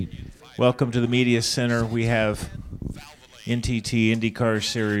Welcome to the Media Center. We have NTT IndyCar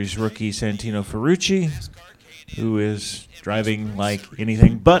Series rookie Santino Ferrucci, who is driving like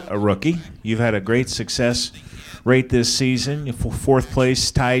anything but a rookie. You've had a great success rate this season. Fourth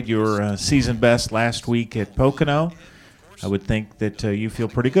place, tied your season best last week at Pocono. I would think that you feel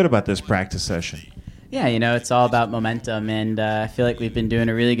pretty good about this practice session. Yeah, it's all about momentum, and I feel like we've been doing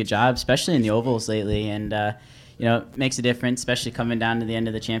a really good job, especially in the ovals lately, and it makes a difference, especially coming down to the end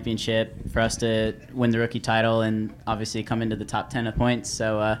of the championship for us to win the rookie title and obviously come into the top 10 of points.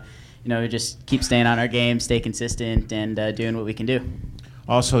 So, we just keep staying on our game, stay consistent, and doing what we can do.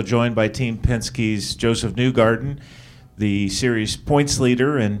 Also joined by Team Penske's Josef Newgarden, the series points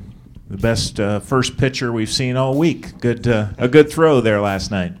leader and the best first pitcher we've seen all week. A good throw there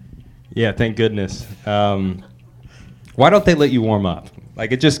last night. Yeah, thank goodness. Why don't they let you warm up?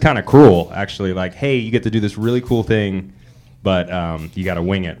 Like, it's just kind of cruel, actually. Like, hey, you get to do this really cool thing, but you got to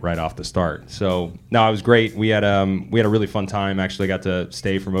wing it right off the start. So, no, it was great. We had a really fun time. Actually, got to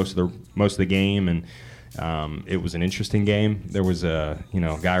stay for most of the game, and it was an interesting game. There was a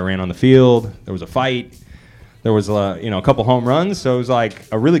guy ran on the field. There was a fight. There was a couple home runs. So it was like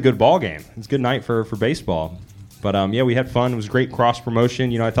a really good ball game. It was a good night for baseball. But, we had fun. It was great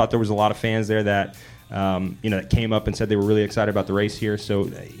cross-promotion. I thought there was a lot of fans there that, that came up and said they were really excited about the race here. So,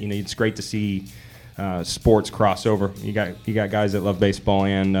 it's great to see sports cross over. You got guys that love baseball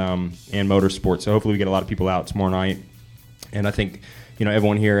and motorsports. So hopefully we get a lot of people out tomorrow night. And I think,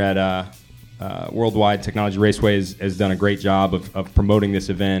 everyone here at Worldwide Technology Raceway has done a great job of promoting this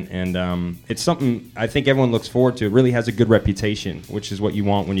event, and it's something I think everyone looks forward to. It really has a good reputation, which is what you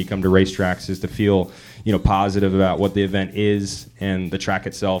want when you come to racetracks, is to feel positive about what the event is and the track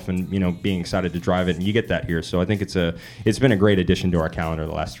itself, and being excited to drive it, and you get that here. So I think it's been a great addition to our calendar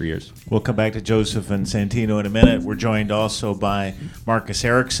the last 3 years. We'll come back to Josef and Santino in a minute. We're joined also by Marcus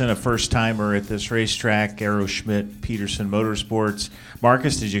Ericsson, a first-timer at this racetrack, Arrow Schmidt Peterson Motorsports.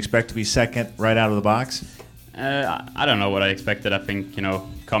 Marcus, did you expect to be second right out of the box? I don't know what I expected. I think,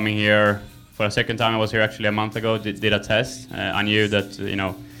 coming here for a second time, I was here actually a month ago, did a test. I knew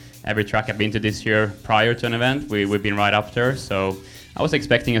that, every track I've been to this year prior to an event, we've been right up there. So I was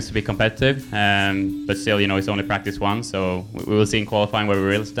expecting us to be competitive, but still, it's only practice one. So we will see in qualifying where we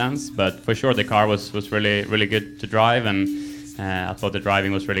really stand. But for sure, the car was really, really good to drive, and I thought the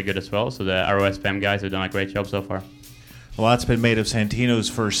driving was really good as well. So the ROSPM guys have done a great job so far. A lot's been made of Santino's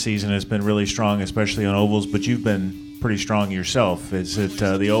first season. Has been really strong, especially on ovals, but you've been pretty strong yourself. Is it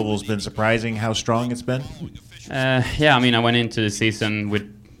the ovals been surprising how strong it's been? Yeah, I went into the season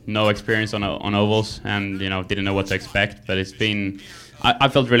with no experience on ovals, and didn't know what to expect. But it's been, I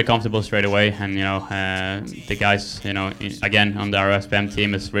felt really comfortable straight away, and the guys, again on the RSPM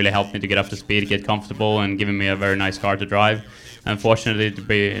team has really helped me to get up to speed, get comfortable, and given me a very nice car to drive. Unfortunately,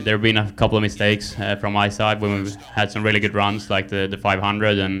 there have been a couple of mistakes from my side when we've had some really good runs, like the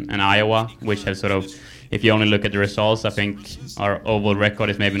 500 and Iowa, which have sort of, if you only look at the results, I think our oval record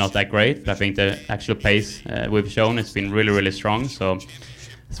is maybe not that great, but I think the actual pace we've shown has been really, really strong. So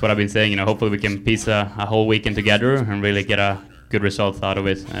that's what I've been saying. Hopefully we can piece a whole weekend together and really get a good result out of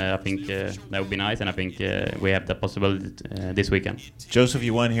it. I think that would be nice, and I think we have the possibility this weekend. Josef,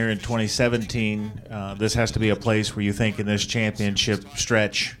 you won here in 2017. This has to be a place where you think in this championship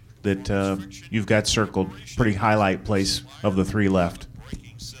stretch that you've got circled, pretty highlight place of the three left.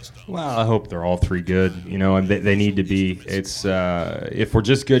 Well, I hope they're all three good, and they need to be. It's if we're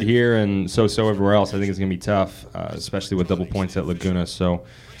just good here and so everywhere else, I think it's going to be tough, especially with double points at Laguna. So,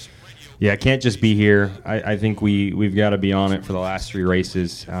 yeah, it can't just be here. I think we've got to be on it for the last three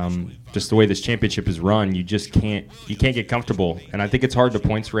races. Just the way this championship is run, you can't get comfortable. And I think it's hard to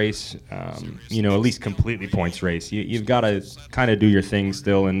points race, at least completely points race. You've got to kind of do your thing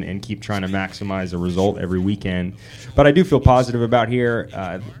still and keep trying to maximize a result every weekend. But I do feel positive about here.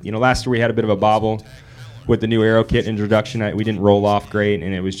 Last year we had a bit of a bobble with the new Aero Kit introduction. We didn't roll off great,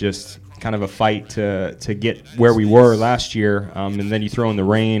 and it was just kind of a fight to get where we were last year, and then you throw in the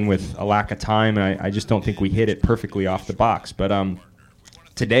rain with a lack of time, and I just don't think we hit it perfectly off the box. But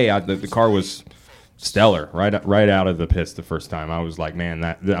today the car was stellar right out of the pits the first time. I was like, man,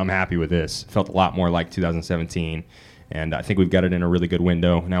 I'm happy with this. Felt a lot more like 2017, and I think we've got it in a really good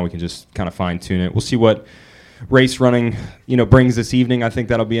window. Now we can just kind of fine tune it. We'll see what race running brings this evening. I think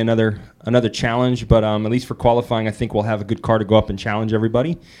that'll be another challenge, but at least for qualifying, I think we'll have a good car to go up and challenge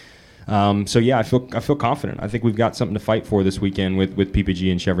everybody. I feel confident. I think we've got something to fight for this weekend with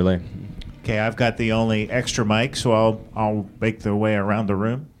PPG and Chevrolet. Okay, I've got the only extra mic, so I'll make the way around the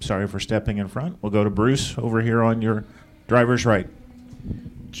room. Sorry for stepping in front. We'll go to Bruce over here on your driver's right.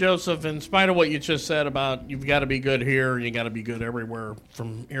 Joseph, in spite of what you just said about you've got to be good here, you got to be good everywhere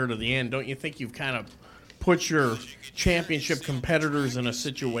from here to the end, don't you think you've kind of put your championship competitors in a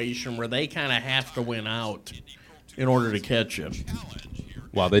situation where they kind of have to win out in order to catch you?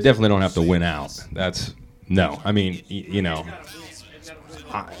 Well, they definitely don't have to win out. I mean,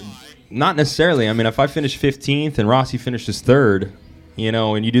 not necessarily. I mean, if I finish 15th and Rossi finishes 3rd,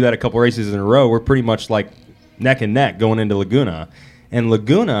 and you do that a couple races in a row, we're pretty much like neck and neck going into Laguna. And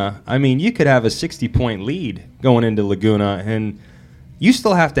Laguna, I mean, you could have a 60-point lead going into Laguna, and you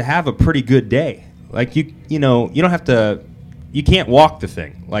still have to have a pretty good day. Like, you don't have to – you can't walk the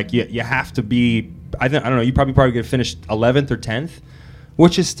thing. Like, you have to be – I don't know, you probably going to finish 11th or 10th,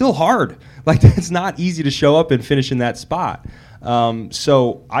 which is still hard. Like, it's not easy to show up and finish in that spot.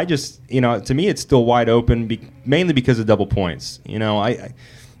 So I just, to me, it's still wide open, mainly because of double points.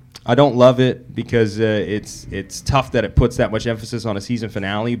 I don't love it because it's tough that it puts that much emphasis on a season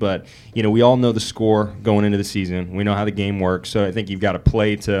finale. But we all know the score going into the season. We know how the game works. So I think you've got to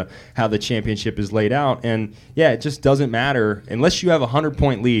play to how the championship is laid out. And yeah, it just doesn't matter unless you have a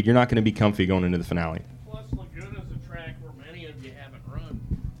 100-point lead. You're not going to be comfy going into the finale. Plus, Laguna's a track where many of you haven't run.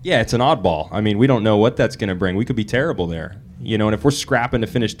 Yeah, it's an oddball. I mean, we don't know what that's going to bring. We could be terrible there. And if we're scrapping to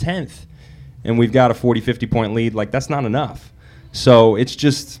finish 10th and we've got a 40, 50-point lead, like, that's not enough. So it's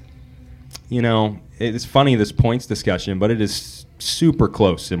just, it's funny, this points discussion, but it is super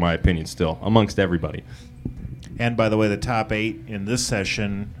close, in my opinion, still, amongst everybody. And by the way, the top 8 in this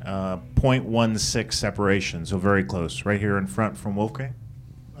session, 0.16 separation, so very close. Right here in front from Wolfgang.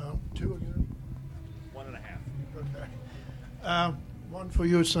 2 again. 1.5. Okay. One for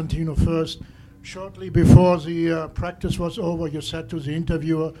you, Santino, first. Shortly before the practice was over, you said to the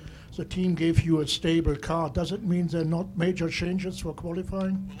interviewer, the team gave you a stable car. Does it mean there are not major changes for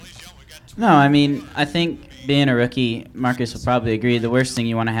qualifying? No, I mean, I think being a rookie, Marcus will probably agree, the worst thing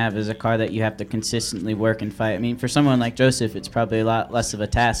you want to have is a car that you have to consistently work and fight. I mean, for someone like Joseph, it's probably a lot less of a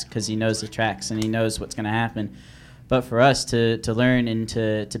task because he knows the tracks and he knows what's going to happen. But for us to learn and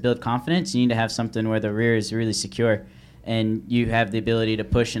to build confidence, you need to have something where the rear is really secure and you have the ability to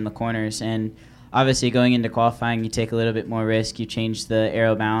push in the corners. And obviously, going into qualifying, you take a little bit more risk. You change the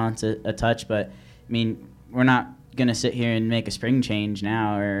aero balance a touch. But, I mean, we're not going to sit here and make a spring change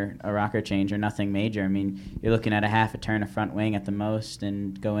now or a rocker change or nothing major. I mean, you're looking at a half a turn of front wing at the most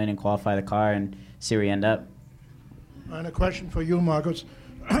and go in and qualify the car and see where you end up. And a question for you, Marcus.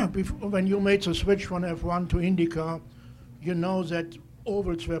 When you made the switch from F1 to IndyCar, you know that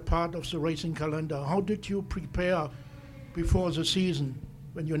ovals were part of the racing calendar. How did you prepare before the season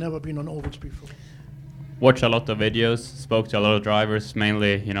when you've never been on ovals before? Watched a lot of videos, spoke to a lot of drivers,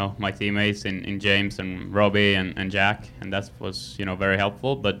 mainly, my teammates in James and Robbie and Jack, and that was, very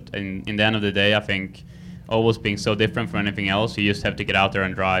helpful. But in the end of the day, I think ovals being so different from anything else, you just have to get out there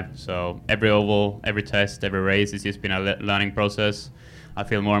and drive. So every oval, every test, every race, it's just been a learning process. I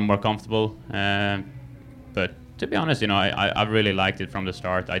feel more and more comfortable. But to be honest, I really liked it from the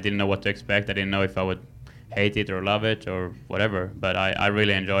start. I didn't know what to expect. I didn't know if I would hate it or love it or whatever, but I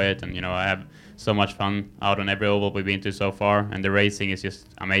really enjoy it, and I have so much fun out on every oval we've been to so far, and the racing is just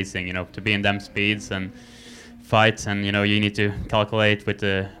amazing, to be in them speeds and fights, and you need to calculate with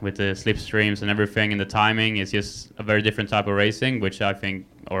the slipstreams and everything, and the timing is just a very different type of racing, which I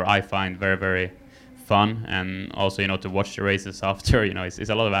find very, very fun, and also to watch the races after, it's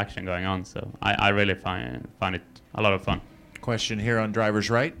a lot of action going on, so I really find it a lot of fun. Question here on driver's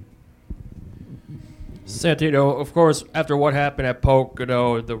right. Santino, of course, after what happened at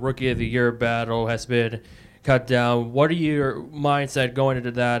Pocono, the Rookie of the Year battle has been cut down. What are your mindset going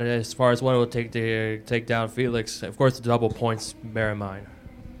into that as far as what it will take to take down Felix? Of course, the double points bear in mind.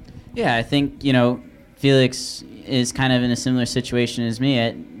 Yeah, I think, Felix is kind of in a similar situation as me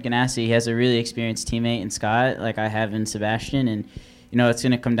at Ganassi. He has a really experienced teammate in Scott, like I have in Sebastian, and, it's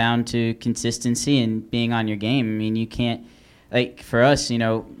going to come down to consistency and being on your game. I mean, you can't, like for us,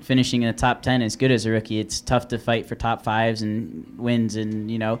 finishing in the top 10 is good as a rookie. It's tough to fight for top 5s and wins,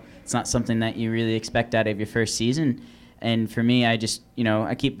 and, it's not something that you really expect out of your first season. And for me, I just,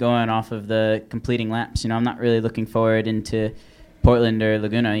 I keep going off of the completing laps. I'm not really looking forward into Portland or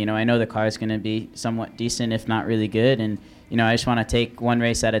Laguna. I know the car is going to be somewhat decent, if not really good. And, I just want to take one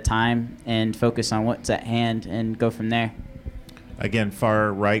race at a time and focus on what's at hand and go from there. Again,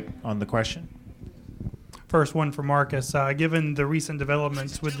 far right on the question. First one for Marcus. Given the recent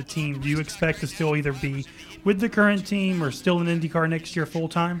developments with the team, do you expect to still either be with the current team or still in IndyCar next year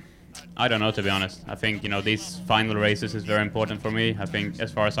full-time? I don't know, to be honest. I think, these final races is very important for me. I think,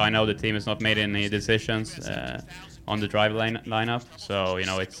 as far as I know, the team has not made any decisions on the drive lineup. So,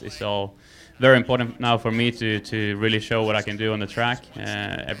 it's all very important now for me to really show what I can do on the track.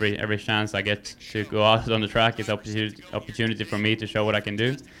 Every chance I get to go out on the track is opportunity for me to show what I can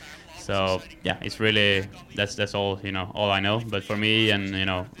do. So yeah, it's really that's all all I know. But for me,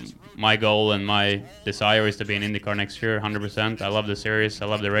 and my goal and my desire is to be in IndyCar next year, 100%. I love the series, I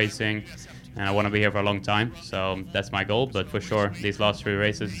love the racing, and I want to be here for a long time. So that's my goal. But for sure, these last 3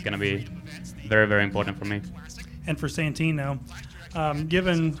 races is going to be very, very important for me. And for Santino,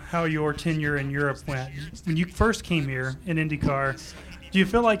 given how your tenure in Europe went, when you first came here in IndyCar, do you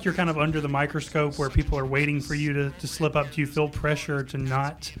feel like you're kind of under the microscope where people are waiting for you to slip up? Do you feel pressure to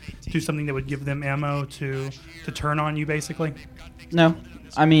not do something that would give them ammo to turn on you, basically? No.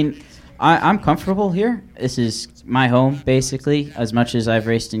 I mean, I'm comfortable here. This is my home, basically, as much as I've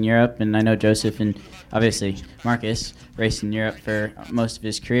raced in Europe. And I know Joseph and, obviously, Marcus raced in Europe for most of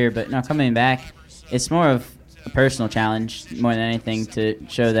his career. But no, coming back, it's more of a personal challenge more than anything to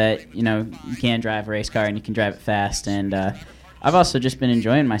show that, you can drive a race car and you can drive it fast. And I've also just been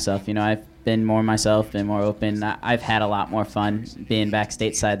enjoying myself. I've been more myself, been more open. I've had a lot more fun being back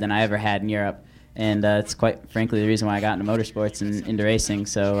stateside than I ever had in Europe. And it's quite frankly the reason why I got into motorsports and into racing.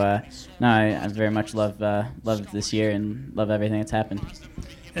 So, no, I very much love this year and love everything that's happened.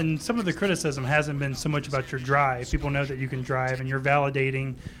 And some of the criticism hasn't been so much about your drive. People know that you can drive, and you're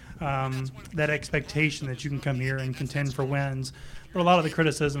validating that expectation that you can come here and contend for wins. But a lot of the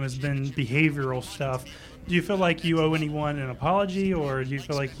criticism has been behavioral stuff. Do you feel like you owe anyone an apology, or do you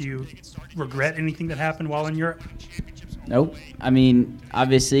feel like you regret anything that happened while in Europe? Nope. I mean,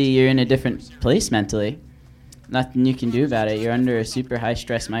 obviously you're in a different place mentally. Nothing you can do about it. You're under a super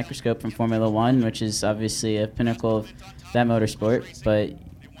high-stress microscope from Formula One, which is obviously a pinnacle of that motorsport. But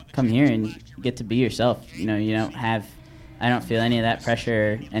come here and get to be yourself. You don't have... I don't feel any of that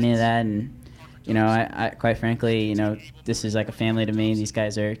pressure or any of that. And, I quite frankly, this is like a family to me. These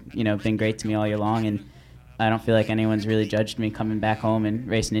guys are, been great to me all year long. And I don't feel like anyone's really judged me coming back home and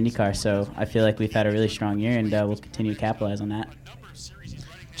racing IndyCar. So I feel like we've had a really strong year, and we'll continue to capitalize on that.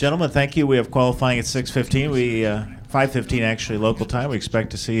 Gentlemen, thank you. We have qualifying at 6:15. 5:15 actually local time. We expect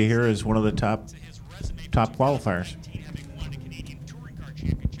to see you here as one of the top qualifiers.